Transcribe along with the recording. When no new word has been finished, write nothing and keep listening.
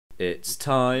It's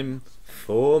time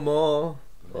for more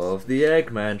of the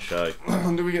Eggman Show.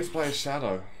 When do we get to play as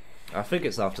Shadow? I think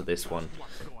it's after this one.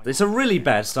 It's a really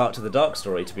bad start to the Dark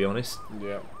Story, to be honest.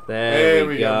 Yeah. There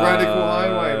we go. Radical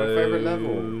Highway, my favourite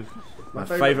level. My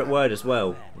favourite word as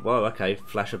well. Whoa, okay.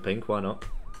 Flash of pink, why not?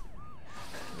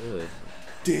 Ugh.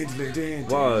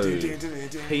 Whoa.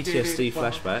 PTSD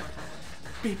flashback.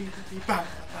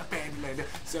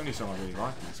 It's the only song I really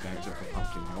like in this game, except for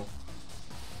Pumpkin Hill.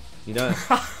 You know.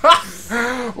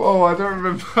 Whoa, I don't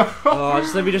remember.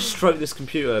 Let me just stroke this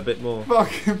computer a bit more.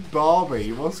 Fucking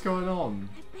Barbie, what's going on?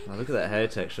 Oh, look at that hair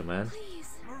texture, man.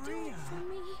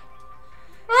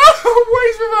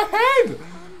 Waves with her head!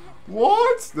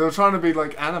 What? They were trying to be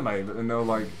like anime, but then they were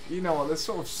like, you know what, let's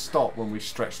sort of stop when we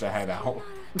stretch their head out.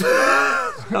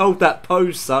 Hold that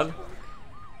pose, son.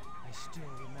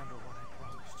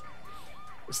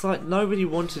 It's like nobody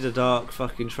wanted a dark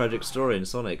fucking tragic story in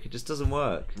Sonic. It just doesn't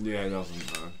work. Yeah, it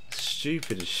doesn't, no. It's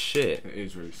stupid as shit. It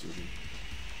is really stupid.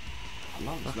 I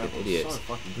love this Fucking level. idiots. It's so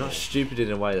fucking cool. Not stupid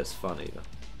in a way that's fun either.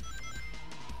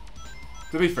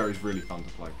 To be fair, it's really fun to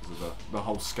play because of the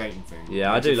whole skating thing.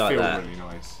 Yeah, I do like that. It feels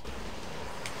really nice.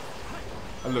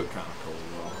 I look kind of cool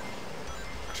as well.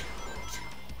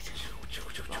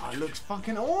 Oh, it looks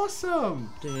fucking awesome!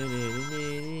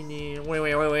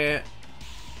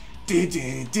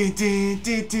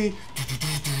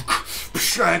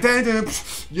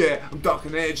 Yeah, I'm dark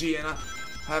and edgy and I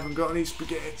haven't got any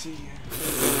spaghetti.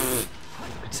 I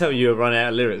could tell you were running out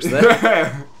of lyrics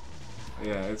there.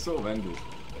 Yeah, it's sort of ended.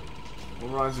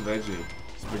 What rhymes with edgy?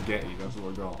 Spaghetti, that's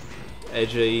what I got.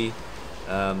 Edgy,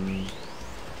 yeah,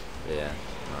 no.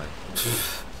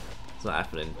 It's not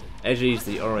happening. Edgy is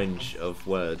the orange of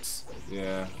words.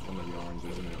 Yeah, one of the orange,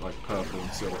 isn't it? Like purple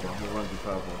and silver. It runs with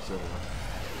purple and silver.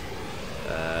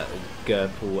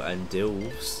 Gurple and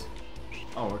Dilves.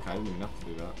 Oh, okay, I didn't even have to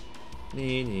do that.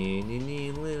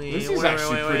 This This is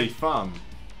actually pretty fun.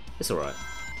 It's alright.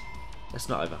 Let's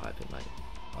not overhype it, mate.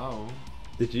 Oh.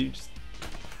 Did you just...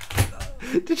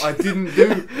 I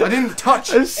didn't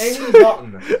touch any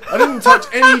button. I didn't touch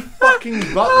any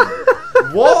fucking button.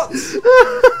 What?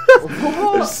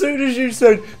 What? As soon as you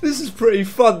said, this is pretty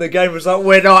fun, the game was like,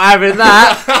 we're not having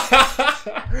that.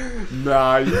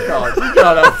 Nah, you can't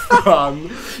have fun.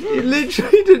 You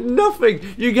literally did nothing.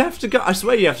 You have to go, I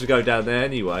swear you have to go down there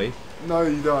anyway. No,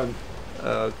 you don't.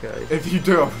 Okay. If you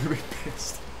do, I'm going to be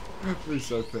pissed. I'm going to be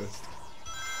so pissed.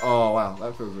 Oh, wow,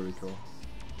 that feels really cool.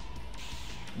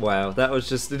 Wow, that was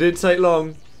just, it didn't take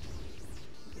long.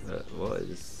 What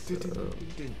is...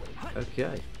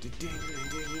 okay.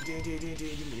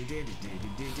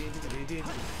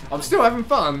 I'm still having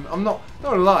fun. I'm not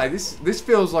gonna lie. This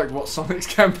feels like what Sonic's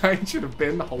campaign should have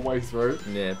been the whole way through.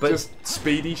 Yeah, but... just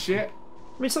speedy shit.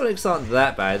 I mean, Sonic's aren't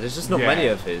that bad, there's just not many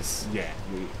of his. Yeah,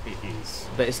 it is.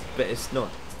 But it's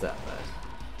not that bad.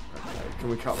 Okay, can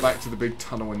we cut back to the big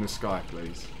tunnel in the sky,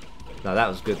 please? No, that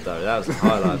was good though. That was a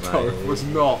highlight, mate. No, it was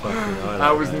not.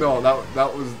 That was not.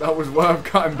 That was worth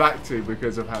cutting back to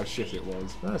because of how shit it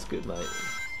was. That's good, mate.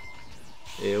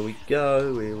 Here we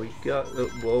go. Here we go.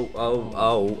 Whoa!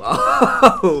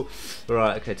 Oh!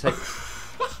 Right. Okay. Take.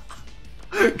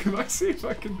 Can I see if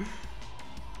I can?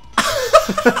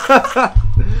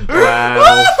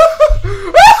 Wow!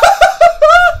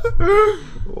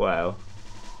 Wow.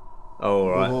 Oh,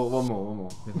 all right. One more. One more.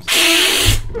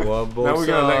 Now we're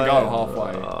gonna let go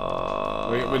halfway.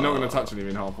 We're not gonna touch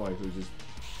anything halfway. So we just.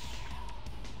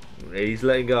 He's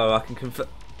letting go. I can confirm.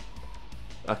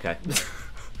 Okay.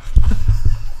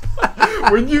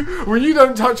 when you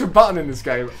don't touch a button in this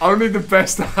game, only the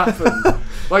best happens.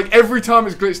 Like every time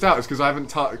it's glitched out, it's because I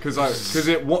haven't touched because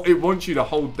it wants you to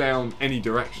hold down any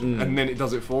direction, and then it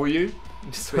does it for you.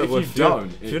 But if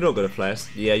you're not gonna play us,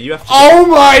 yeah, you have to. Oh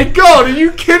my god! Are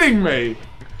you kidding me?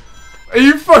 Are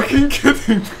you fucking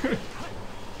kidding me?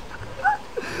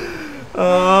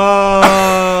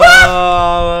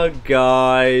 Oh,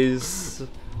 guys,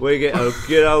 we get a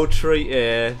good old treat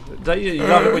here. Don't you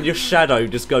love it when your shadow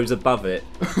just goes above it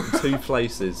in 2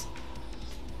 places?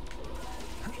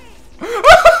 No!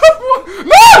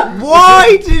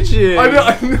 Why did you?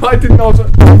 I didn't know.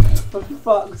 For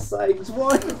fuck's sakes,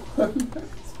 why?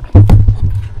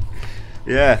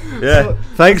 Yeah.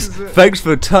 Thanks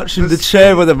for touching the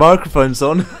chair with the microphone's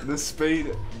on. The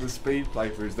speed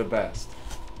playthrough is the best.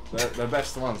 The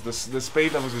best ones. The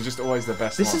speed levels are just always the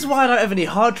best. This is why I don't have any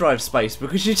hard drive space,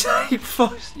 because you take you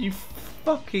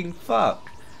fucking fuck.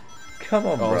 Come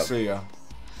on, bro. Oh, see ya.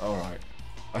 All right.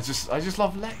 I just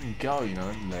love letting go, you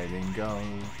know, letting go.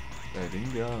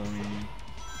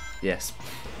 Yes,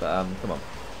 but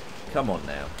come on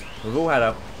now. We've all had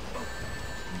a,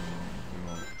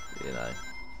 you know.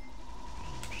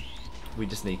 We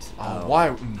just need to... Oh,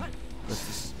 why?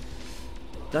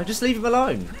 No, just leave him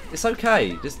alone. It's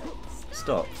okay. Just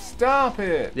stop. Stop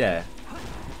it. Yeah.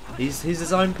 He's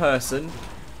his own person.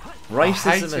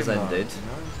 Racism has ended.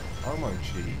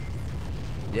 Homo-cheat.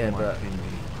 Yeah, but...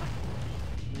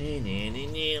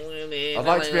 I'd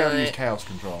like to be able to use Chaos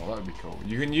Control. That would be cool.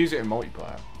 You can use it in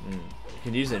multiplayer. You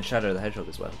can use it in Shadow the Hedgehog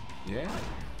as well. Yeah.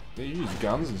 You use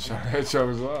guns in Shadow the Hedgehog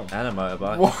as well. And a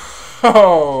motorbike.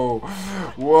 Whoa!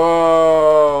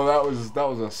 Whoa! That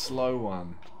was a slow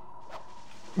one.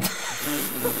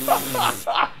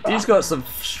 He's got some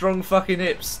strong fucking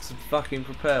hips to fucking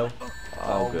propel.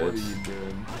 Oh, good. What are you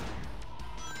doing?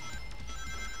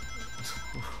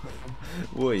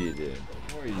 What are you doing?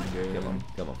 What are you doing? Come on,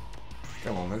 come on.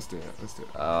 Come on, let's do it. Let's do it.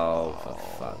 Oh, for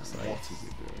fuck's sake. What is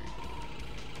it doing?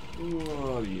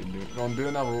 What are you doing? Go on, do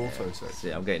another auto save.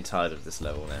 See, I'm getting tired of this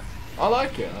level now. I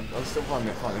like it. I'm still finding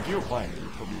it fun. If you were playing it,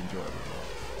 you'd probably enjoy it.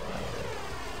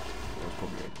 It was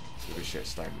probably a sort of shit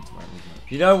statement to make, wasn't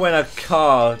it? You know when a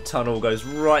car tunnel goes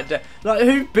right down? Like,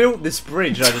 who built this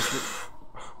bridge? I just...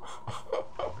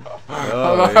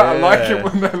 I like it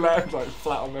when they land like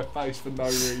flat on their face for no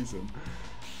reason.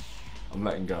 I'm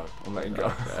letting go. I'm letting go.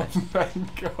 Okay. I'm letting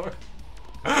go.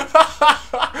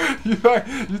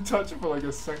 You touch it for like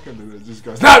a second and it just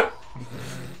goes no.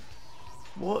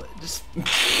 What? Just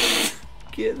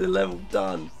get the level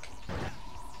done.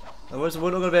 Otherwise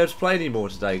we're not going to be able to play anymore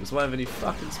today because we won't have any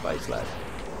fucking space left.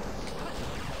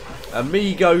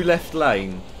 Amigo left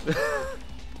lane.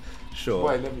 Sure.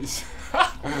 Wait, let me see.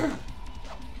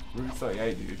 Route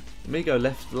 38, dude. Amigo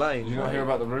left lane. Did you not hear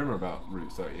about the rumour about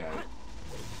Route 38?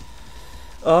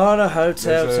 On a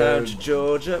hotel town to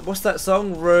Georgia. What's that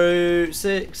song? Route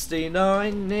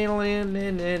 69.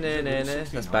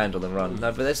 That's Band on the Run.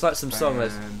 No, but there's like some song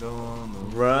that's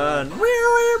Run.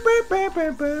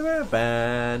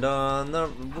 Band on the...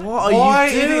 What are you doing? Why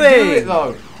did it do it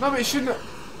though? No, but it shouldn't have...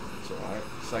 It's alright.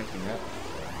 Sinking it.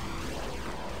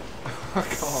 I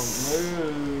can't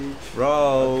move.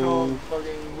 Roll. I can't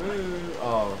fucking move.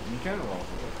 Oh, you can roll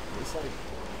for it. It's like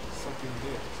sucking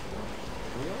dicks.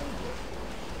 You know?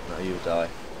 No, you'll die.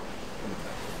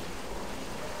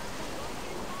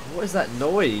 What is that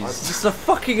noise? It's just a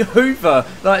fucking Hoover.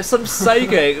 Like some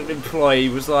Sega employee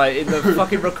was like in the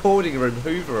fucking recording room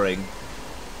hoovering.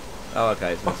 Oh,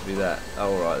 okay, it's meant to be that.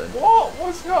 Oh, alright then. What?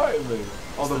 What's hurting me?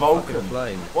 Oh, the Vulcan.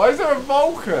 Plane. Why is there a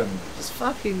Vulcan? Just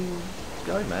fucking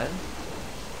go, man.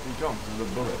 You jump to the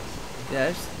bullets. Yeah,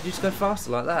 you just go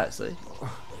faster like that, see?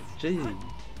 Gee.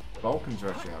 Vulcans are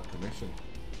actually out of commission.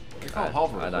 They can't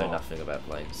hover. I know nothing about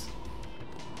planes.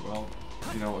 Well,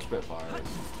 you know what Spitfire is?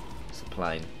 It's a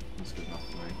plane. That's good enough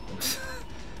for me. It's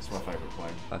my favourite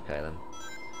plane. Okay then.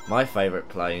 My favourite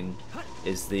plane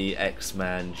is the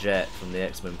X-Man jet from the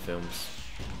X-Men films.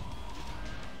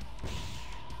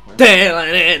 Okay,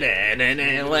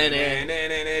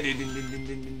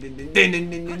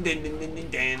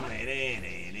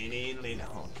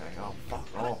 oh fuck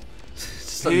off.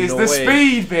 Here's the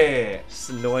speed bit! Just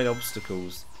annoying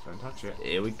obstacles. Don't touch it.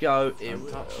 Here we go. Don't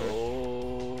touch it.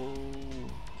 Oh.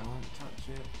 Don't touch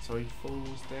it. So he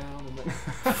falls down and then...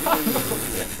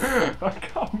 I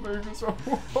can't move as well.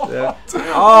 Yeah.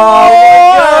 Oh!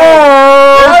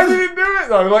 Why did he do it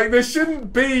though? Like, there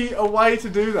shouldn't be a way to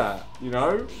do that, you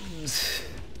know?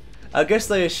 I guess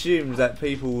they assumed that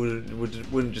people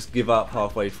wouldn't just give up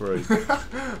halfway through.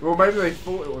 Well, maybe they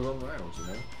thought it was on rails, you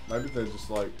know? Maybe they're just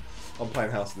like, I'm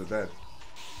playing House of the Dead.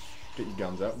 Get your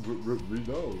guns out,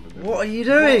 reload. What are you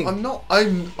doing? Well, I'm not.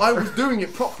 I was doing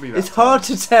it properly. That it's hard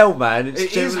to tell, man.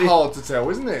 It is hard to tell,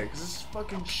 isn't it? Because it's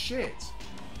fucking shit.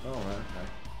 Oh, right, okay.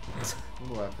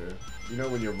 What do I have here? You know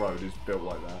when your road is built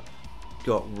like that?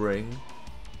 Got ring.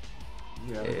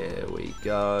 Yeah. Here we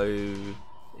go.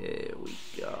 Here we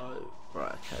go.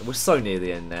 Right, okay. We're so near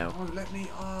the end now. Oh, let me.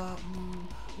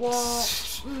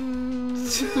 What?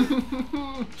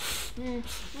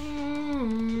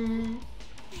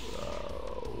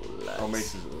 Oh,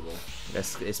 Mace is at the door.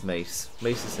 It's Mace.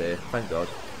 Mace is here. Thank God.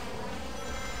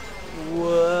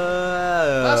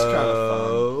 Whoa. That's kind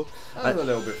of fun. That was a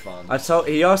little bit fun.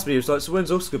 He asked me. He was like, "So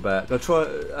when's Oscar back?" I try,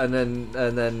 and then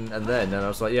I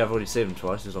was like, "Yeah, I've already seen him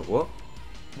twice." He was like, "What?"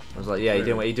 I was like, "Yeah,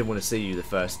 really? he didn't want to see you the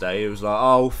first day." He was like,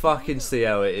 "Oh, fucking see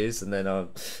how it is," and then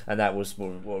and that was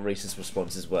what Reese's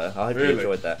responses were. I hope you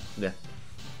enjoyed that. Yeah.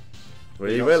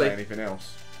 Really? Say anything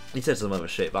else? He said some other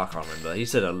shit, but I can't remember. He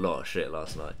said a lot of shit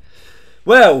last night.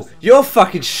 Well, you're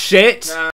fucking shit. Nah.